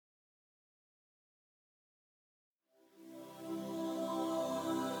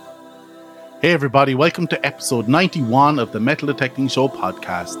Hey everybody, welcome to episode 91 of the Metal Detecting Show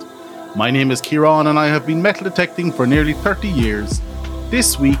podcast. My name is Kieran and I have been metal detecting for nearly 30 years.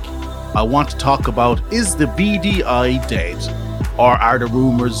 This week, I want to talk about, is the VDI dead? Or are the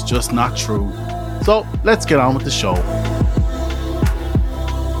rumours just not true? So, let's get on with the show.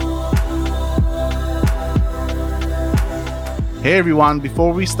 Hey everyone,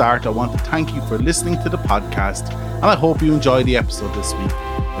 before we start, I want to thank you for listening to the podcast and I hope you enjoy the episode this week.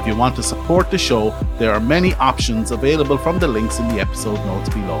 If you want to support the show, there are many options available from the links in the episode notes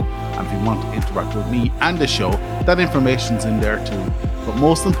below. And if you want to interact with me and the show, that information's in there too. But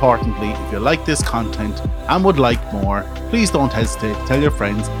most importantly, if you like this content and would like more, please don't hesitate to tell your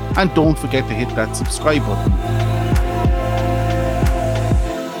friends and don't forget to hit that subscribe button.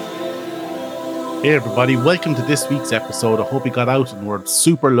 Hey everybody, welcome to this week's episode. I hope you got out and were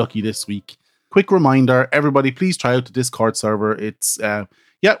super lucky this week. Quick reminder, everybody, please try out the Discord server. It's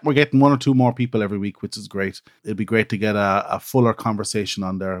we're getting one or two more people every week, which is great. It'd be great to get a fuller conversation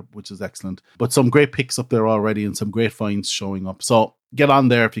on there, which is excellent. But some great picks up there already and some great finds showing up. So get on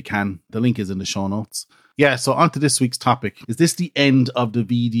there if you can. The link is in the show notes. Yeah, so on to this week's topic. Is this the end of the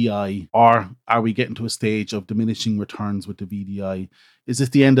VDI, or are we getting to a stage of diminishing returns with the VDI? Is this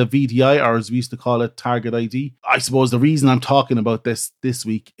the end of VDI, or as we used to call it, target ID? I suppose the reason I'm talking about this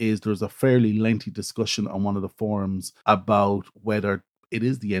week is there's a fairly lengthy discussion on one of the forums about whether it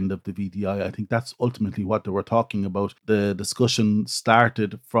is the end of the VDI. I think that's ultimately what they were talking about. The discussion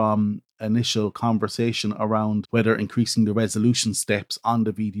started from initial conversation around whether increasing the resolution steps on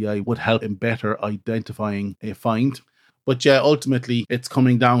the VDI would help in better identifying a find. But yeah, ultimately it's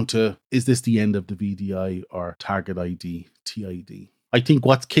coming down to, is this the end of the VDI or target ID, TID? I think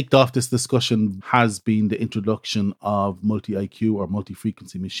what's kicked off this discussion has been the introduction of multi-IQ or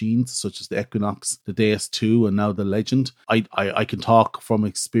multi-frequency machines, such as the Equinox, the DS2, and now the Legend. I can talk from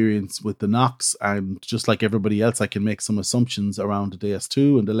experience with the Nox, and just like everybody else, I can make some assumptions around the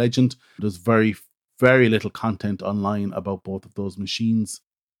DS2 and the Legend. There's very, very little content online about both of those machines.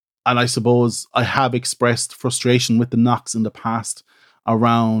 And I suppose I have expressed frustration with the Nox in the past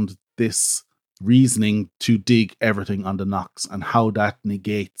around this reasoning to dig everything on the Nox and how that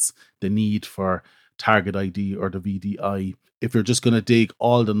negates the need for target ID or the VDI if you're just going to dig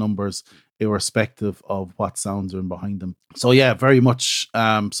all the numbers irrespective of what sounds are in behind them. So yeah, very much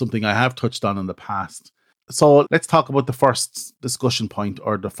something I have touched on in the past. So let's talk about the first discussion point,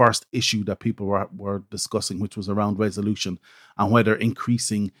 or the first issue that people were discussing, which was around resolution and whether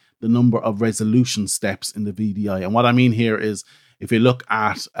increasing the number of resolution steps in the VDI. And what I mean here is, if you look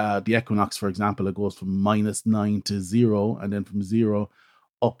at the Equinox, for example, it goes from -9 to 0, and then from 0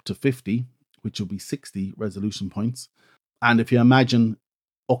 up to 50, which will be 60 resolution points. And if you imagine,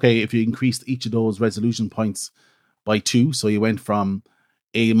 okay, if you increased each of those resolution points by 2, so you went from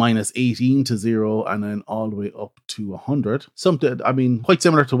a -18 to 0 and then all the way up to 100. Something, I mean, quite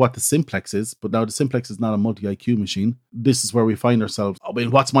similar to what the Simplex is, but now the Simplex is not a multi-IQ machine. This is where we find ourselves. I mean,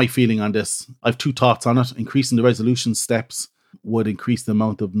 what's my feeling on this? I have two thoughts on it. Increasing the resolution steps would increase the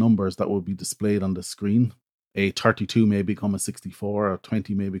amount of numbers that would be displayed on the screen. A 32 may become a 64, or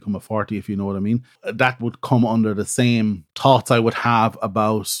 20 may become a 40, if you know what I mean. That would come under the same thoughts I would have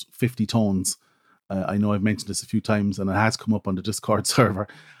about 50 tones. I know I've mentioned this a few times, and it has come up on the Discord server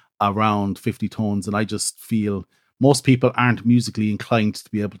around 50 tones, and I just feel most people aren't musically inclined to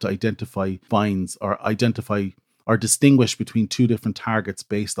be able to identify finds or distinguish between two different targets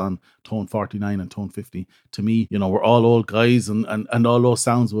based on tone 49 and tone 50. To me, we're all old guys, and all those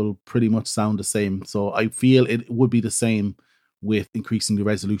sounds will pretty much sound the same. So I feel it would be the same with increasing the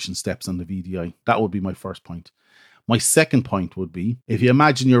resolution steps on the VDI. That would be my first point. My second point would be, if you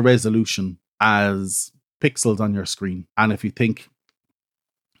imagine your resolution as pixels on your screen, and if you think,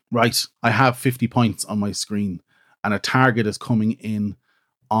 right, I have 50 points on my screen and a target is coming in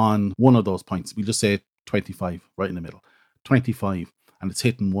on one of those points, we just say 25 right in the middle, 25, and it's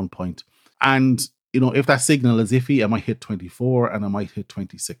hitting 1 point. And if that signal is iffy, I might hit 24 and I might hit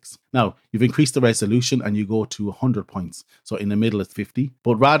 26. Now, you've increased the resolution and you go to 100 points. So in the middle it's 50,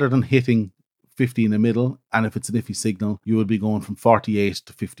 but rather than hitting 50 in the middle, and if it's an iffy signal, you would be going from 48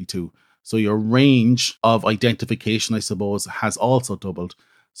 to 52. So your range of identification, I suppose, has also doubled.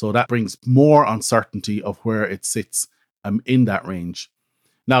 So that brings more uncertainty of where it sits in that range.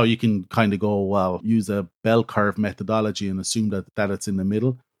 Now you can kind of go, well, use a bell curve methodology and assume that it's in the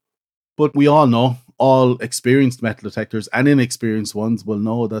middle. But we all know, all experienced metal detectors and inexperienced ones will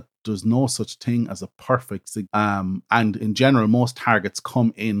know that there's no such thing as a perfect signal. And in general, most targets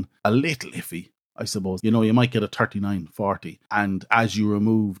come in a little iffy. I suppose. You know, you might get a 3940, and as you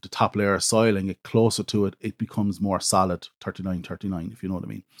remove the top layer of soil and get closer to it, it becomes more solid 3939, if you know what I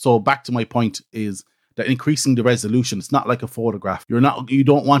mean. So back to my point is that increasing the resolution, it's not like a photograph. You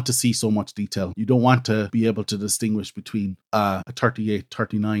don't want to see so much detail. You don't want to be able to distinguish between a 38,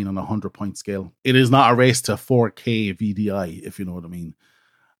 39 on a 100-point scale. It is not a race to 4K VDI, if you know what I mean.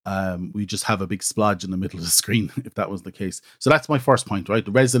 We just have a big splodge in the middle of the screen, if that was the case. So that's my first point, right?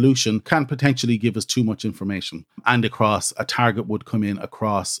 The resolution can potentially give us too much information, and a target would come in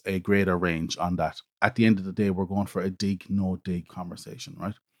across a greater range on that. At the end of the day, we're going for a dig, no dig conversation,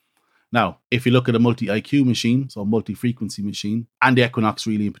 right? Now, if you look at a multi-IQ machine, so a multi-frequency machine, and the Equinox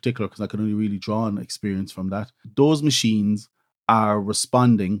really in particular, because I can only really draw on experience from that, those machines are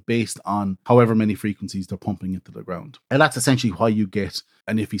responding based on however many frequencies they're pumping into the ground. And that's essentially why you get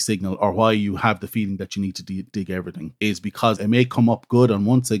an iffy signal, or why you have the feeling that you need to dig everything, is because it may come up good on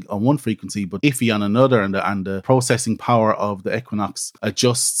one frequency, but iffy on another, and the processing power of the Equinox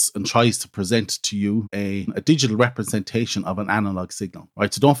adjusts and tries to present to you a digital representation of an analog signal,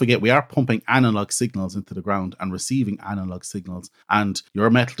 right? So don't forget, we are pumping analog signals into the ground and receiving analog signals, and your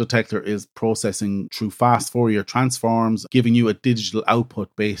metal detector is processing through fast Fourier transforms, giving you a digital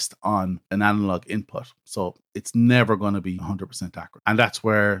output based on an analog input. So it's never going to be 100% accurate. And that's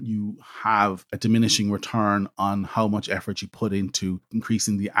where you have a diminishing return on how much effort you put into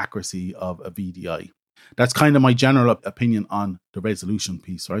increasing the accuracy of a VDI. That's kind of my general opinion on the resolution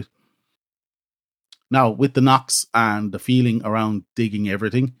piece, right? Now, with the Knox and the feeling around digging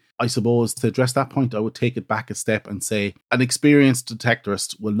everything, I suppose to address that point, I would take it back a step and say an experienced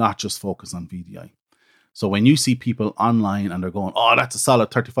detectorist will not just focus on VDI. So when you see people online and they're going, oh, that's a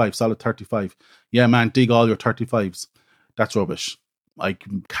solid 35. Yeah, man, dig all your 35s. That's rubbish. I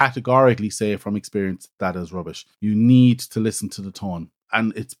can categorically say from experience that is rubbish. You need to listen to the tone.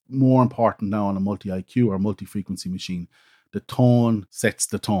 And it's more important now on a multi-IQ or multi-frequency machine. The tone sets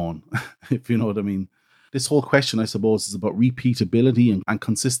the tone, if you know what I mean. This whole question, I suppose, is about repeatability and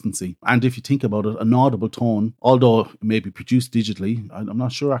consistency. And if you think about it, an audible tone, although it may be produced digitally, I'm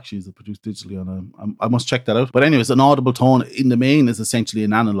not sure actually is it produced digitally I must check that out. But anyways, an audible tone in the main is essentially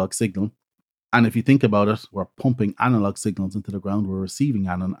an analog signal. And if you think about it, we're pumping analog signals into the ground, we're receiving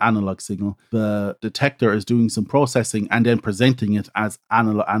an analog signal. The detector is doing some processing and then presenting it as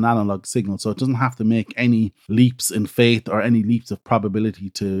an analog signal. So it doesn't have to make any leaps in faith or any leaps of probability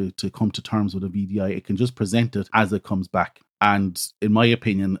to come to terms with a VDI. It can just present it as it comes back. And in my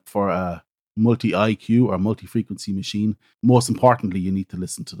opinion, for a multi-IQ or multi-frequency machine, most importantly, you need to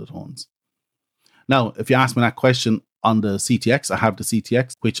listen to the tones. Now, if you ask me that question, on the CTX, I have the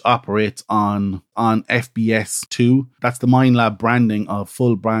CTX, which operates on FBS 2. That's the Minelab branding of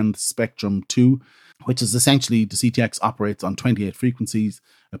full brand Spectrum 2, which is essentially the CTX operates on 28 frequencies.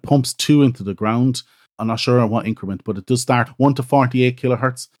 It pumps 2 into the ground. I'm not sure on what increment, but it does start 1 to 48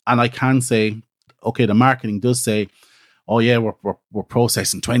 kilohertz. And I can say, okay, the marketing does say, oh yeah, we're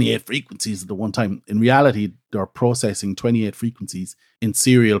processing 28 frequencies at the one time. In reality, they're processing 28 frequencies in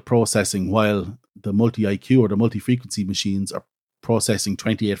serial processing, while the multi-IQ or the multi-frequency machines are processing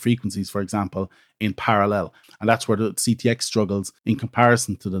 28 frequencies, for example, in parallel. And that's where the CTX struggles in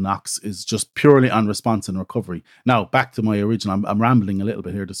comparison to the Knox, is just purely on response and recovery. Now, back to my original, I'm rambling a little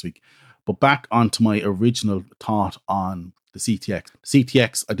bit here this week, but back onto my original thought on the CTX. The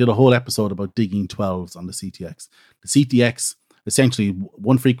CTX, I did a whole episode about digging 12s on the CTX. The CTX, essentially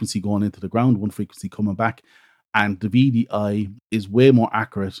one frequency going into the ground, one frequency coming back, and the VDI is way more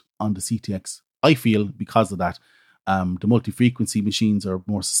accurate on the CTX, I feel, because of that. The multi-frequency machines are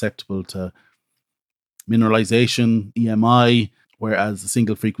more susceptible to mineralization, EMI, whereas a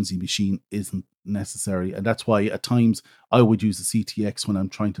single frequency machine isn't necessary. And that's why at times I would use the CTX when I'm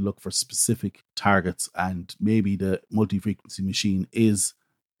trying to look for specific targets, and maybe the multi-frequency machine is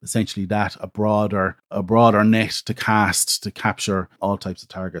essentially that, a broader net to cast to capture all types of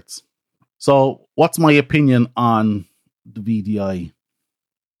targets. So what's my opinion on the VDI?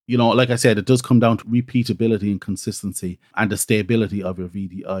 You know, like I said, it does come down to repeatability and consistency and the stability of your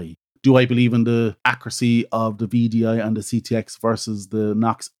VDI. Do I believe in the accuracy of the VDI and the CTX versus the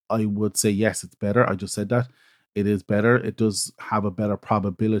Knox? I would say yes, it's better. I just said that. It is better. It does have a better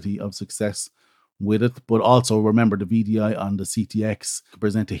probability of success with it. But also remember, the VDI on the CTX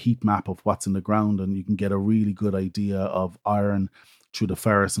present a heat map of what's in the ground, and you can get a really good idea of iron through the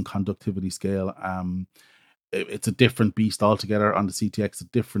ferrous and conductivity scale. It's a different beast altogether on the CTX, a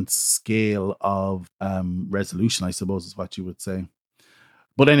different scale of resolution, I suppose is what you would say.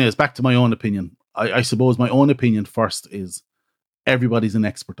 But anyways, back to my own opinion. I suppose my own opinion first is everybody's an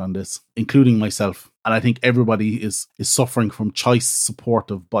expert on this, including myself. And I think everybody is suffering from choice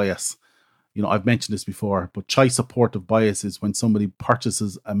supportive bias. I've mentioned this before, but choice supportive bias is when somebody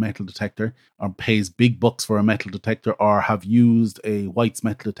purchases a metal detector or pays big bucks for a metal detector or have used a White's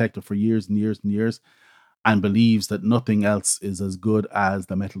metal detector for years and years and years and believes that nothing else is as good as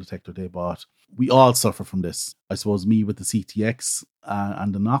the metal detector they bought. We all suffer from this. I suppose me with the CTX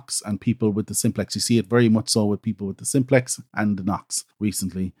and the Knox, and people with the Simplex. You see it very much so with people with the Simplex and the Knox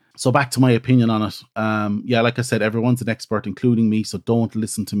recently. So back to my opinion on it. Like I said, everyone's an expert, including me, so don't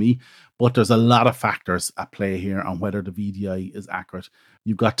listen to me. But there's a lot of factors at play here on whether the VDI is accurate.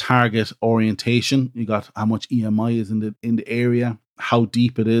 You've got target orientation. You got how much EMI is in the area, how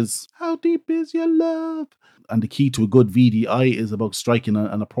deep it is. How deep is your love? And the key to a good VDI is about striking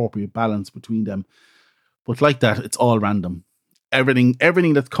an appropriate balance between them. But like that, it's all random.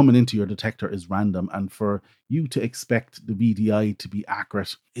 Everything that's coming into your detector is random, and for you to expect the VDI to be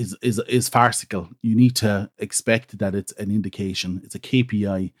accurate is farcical. You need to expect that it's an indication, it's a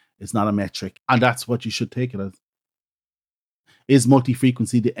KPI, it's not a metric, and that's what you should take it as. Is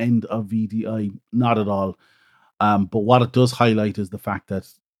multi-frequency the end of VDI? Not at all. But what it does highlight is the fact that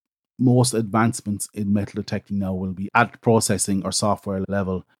most advancements in metal detecting now will be at processing or software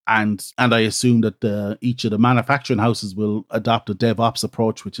level. And I assume that each of the manufacturing houses will adopt a DevOps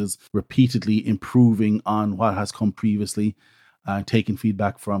approach, which is repeatedly improving on what has come previously, taking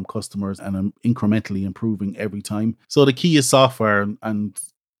feedback from customers and incrementally improving every time. So the key is software, and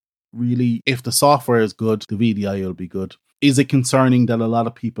really, if the software is good, the VDI will be good. Is it concerning that a lot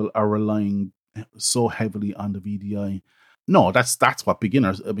of people are relying so heavily on the VDI? No, that's what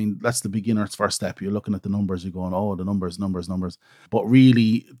beginners, that's the beginner's first step. You're looking at the numbers, you're going, oh, the numbers. But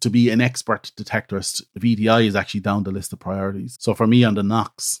really, to be an expert detectorist, the VDI is actually down the list of priorities. So for me on the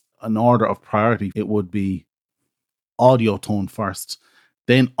Knox, an order of priority, it would be audio tone first,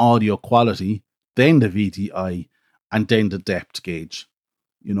 then audio quality, then the VDI, and then the depth gauge.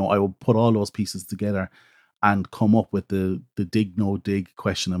 I will put all those pieces together and come up with the dig, no dig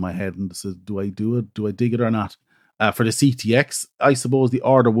question in my head. And say, do I do it? Do I dig it or not? For the CTX, I suppose the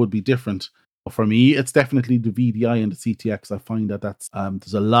order would be different. But for me, it's definitely the VDI and the CTX. I find that that's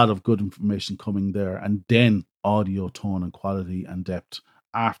there's a lot of good information coming there, and then audio, tone, and quality and depth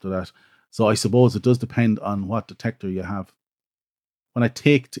after that. So I suppose it does depend on what detector you have. When I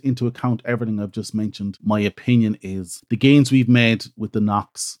take into account everything I've just mentioned, my opinion is the gains we've made with the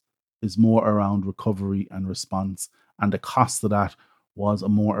Knox is more around recovery and response, and the cost of that was a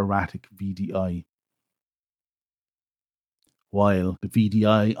more erratic VDI. While the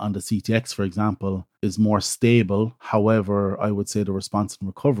VDI on the CTX, for example, is more stable. However, I would say the response and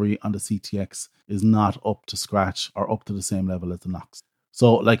recovery on the CTX is not up to scratch or up to the same level as the Knox.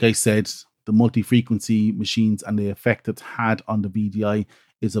 So, like I said, the multi-frequency machines and the effect it had on the VDI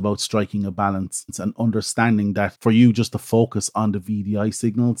is about striking a balance and understanding that for you just to focus on the VDI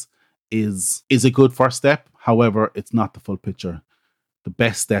signals is a good first step. However, it's not the full picture. The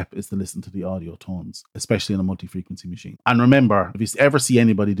best step is to listen to the audio tones, especially in a multi-frequency machine. And remember, if you ever see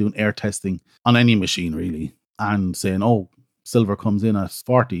anybody doing air testing on any machine really and saying, oh, silver comes in at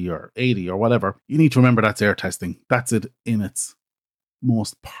 40 or 80 or whatever, you need to remember that's air testing. That's it in its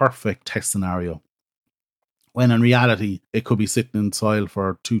most perfect test scenario. When in reality, it could be sitting in soil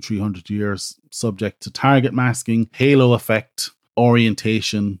for 200-300 years, subject to target masking, halo effect,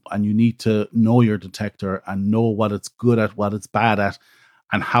 orientation, and you need to know your detector and know what it's good at, what it's bad at,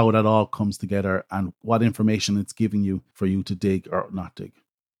 and how that all comes together and what information it's giving you for you to dig or not dig.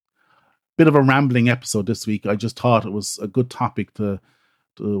 Bit of a rambling episode this week. I just thought it was a good topic to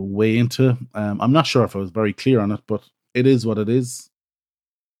weigh into. I'm not sure if I was very clear on it, but it is what it is.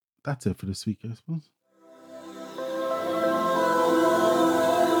 That's it for this week, I suppose.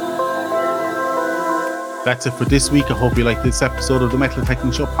 That's it for this week. I hope you liked this episode of the Metal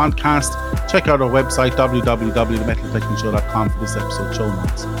Detecting Show podcast. Check out our website, www.themetaldetectingshow.com, for this episode show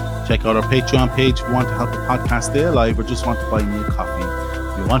notes. Check out our Patreon page if you want to help the podcast stay alive or just want to buy me a coffee.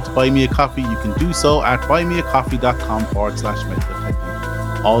 If you want to buy me a coffee, you can do so at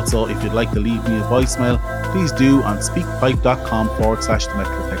buymeacoffee.com/metaldetecting. Also, if you'd like to leave me a voicemail, please do on speakpipe.com/the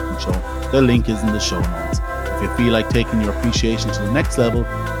Metal Detecting Show. The link is in the show notes. If you feel like taking your appreciation to the next level,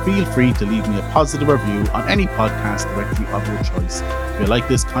 feel free to leave me a positive review on any podcast directory of your choice. If you like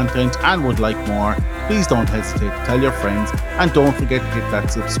this content and would like more, please don't hesitate to tell your friends, and don't forget to hit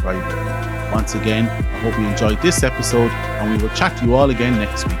that subscribe button. Once again, I hope you enjoyed this episode, and we will chat to you all again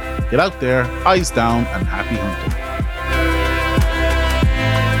next week. Get out there, eyes down, and happy hunting.